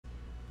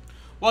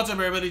What's up,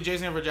 everybody?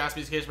 Jason here for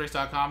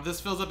JaspysCaseBreaks.com.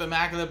 This fills up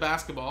Immaculate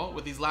Basketball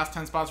with these last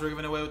 10 spots we're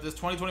giving away with this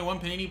 2021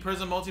 Panini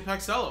Prizm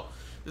multi-pack Cello.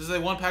 This is a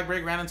one-pack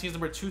break, random teams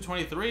number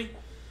 223.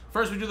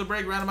 First, we do the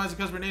break, randomize the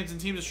customer names and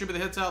teams, distribute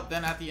the hits out.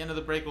 Then, at the end of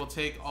the break, we'll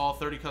take all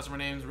 30 customer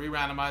names,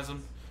 re-randomize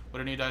them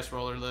with a new dice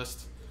roller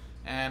list.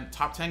 And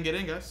top 10 get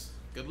in, guys.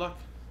 Good luck.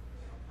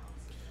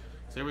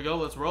 So here we go.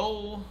 Let's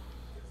roll.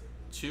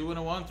 2 and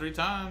a 1, 3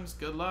 times.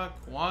 Good luck.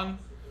 1,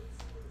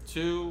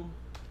 2,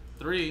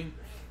 3.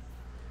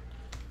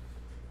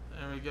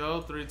 There we go,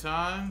 3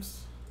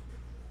 times.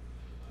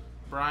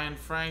 Brian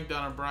Frank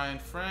down to Brian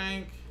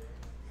Frank.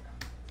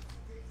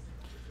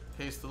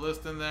 Paste the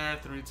list in there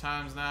 3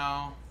 times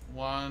now.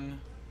 1,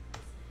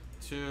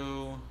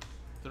 2,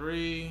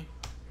 3.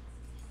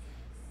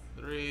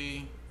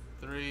 3,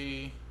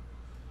 3.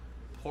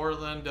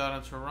 Portland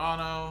down to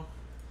Toronto.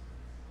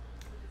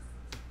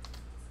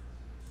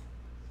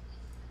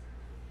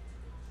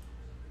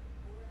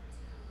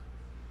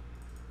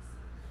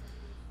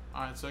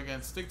 Alright, so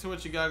again, stick to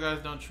what you got, guys.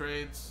 Don't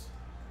trades.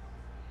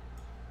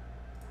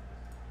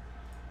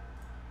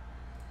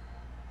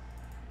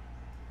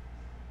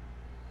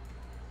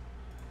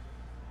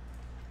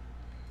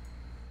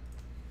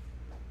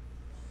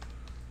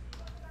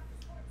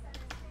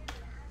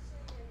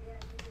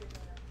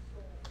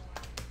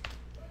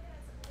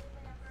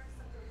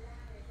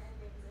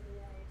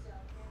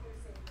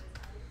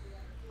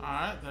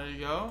 Alright, there you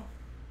go.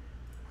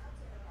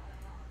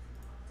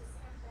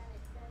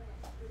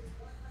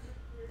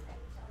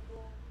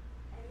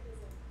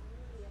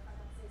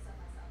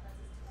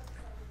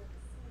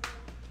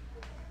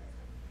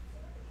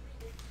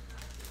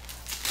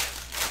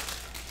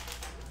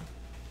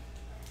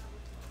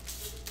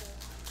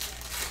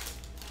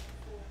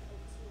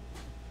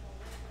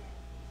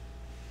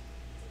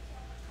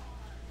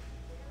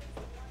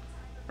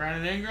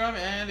 Brandon Ingram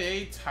and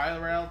a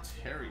Tyler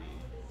Altieri.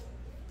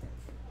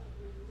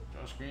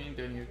 Josh Green,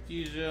 Danny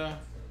Ortega.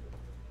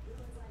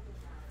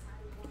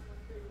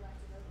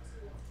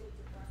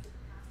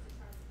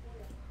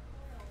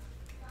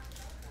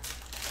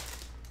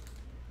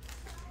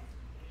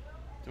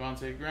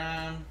 Devontae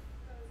Graham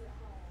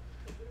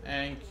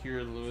and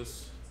Kira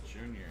Lewis Jr.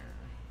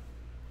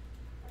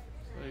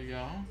 So there you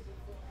go.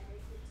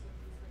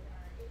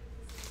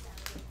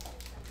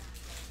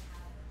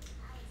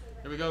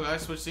 Here we go,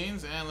 guys. Switch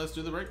scenes and let's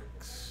do the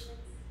breaks.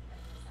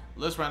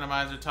 List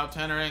randomizer. Top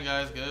 10 are in,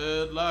 guys.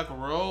 Good luck.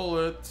 Roll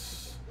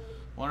it.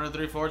 1 or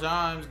 3, 4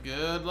 times.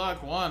 Good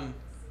luck. 1,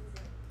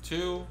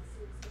 2,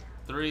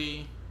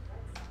 3,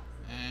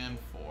 and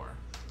 4.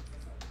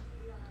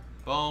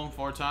 Boom.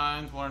 4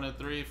 times. 1 or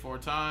 3, 4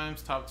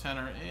 times. Top 10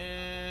 are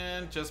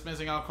in. Just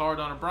missing out card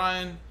on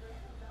Brian.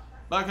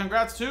 But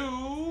congrats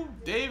to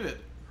David,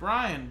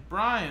 Brian.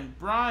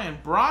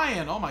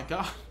 Oh my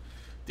God.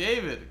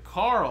 David,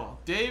 Carl,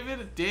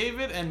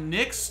 David, and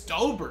Nick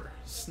Stober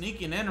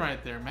sneaking in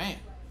right there, man.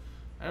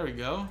 There we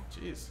go.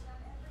 Jeez.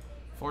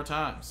 4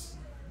 times.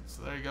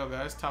 So there you go,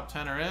 guys. Top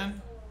 10 are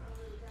in.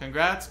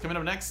 Congrats. Coming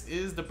up next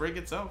is the break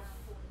itself.